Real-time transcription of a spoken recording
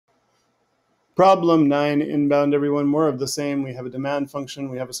Problem 9, inbound everyone, more of the same. We have a demand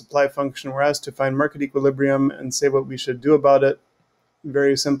function, we have a supply function. We're asked to find market equilibrium and say what we should do about it.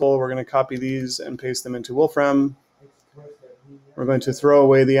 Very simple. We're going to copy these and paste them into Wolfram. We're going to throw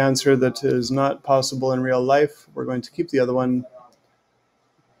away the answer that is not possible in real life. We're going to keep the other one.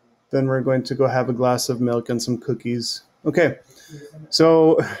 Then we're going to go have a glass of milk and some cookies. Okay,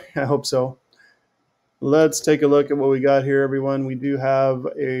 so I hope so. Let's take a look at what we got here, everyone. We do have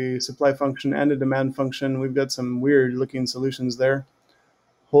a supply function and a demand function. We've got some weird looking solutions there.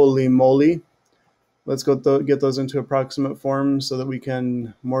 Holy moly. Let's go get those into approximate form so that we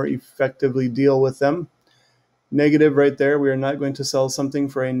can more effectively deal with them. Negative right there. We are not going to sell something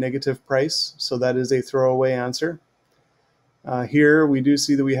for a negative price, so that is a throwaway answer. Here we do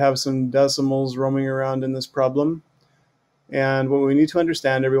see that we have some decimals roaming around in this problem. And what we need to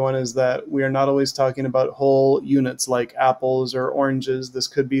understand, everyone, is that we are not always talking about whole units like apples or oranges. This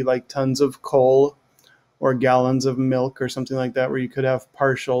could be like tons of coal or gallons of milk or something like that, where you could have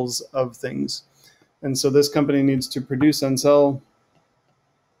partials of things. And so this company needs to produce and sell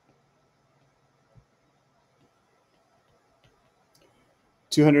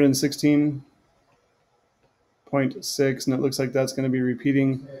 216.6, and it looks like that's going to be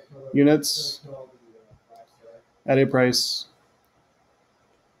repeating units at a price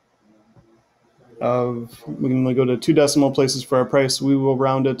of, we're going to go to 2 decimal places for our price. We will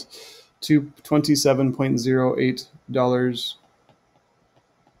round it to $27.08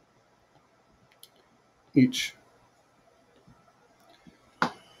 each.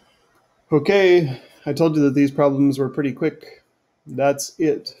 Okay, I told you that these problems were pretty quick. That's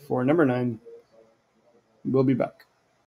it for number 9. We'll be back.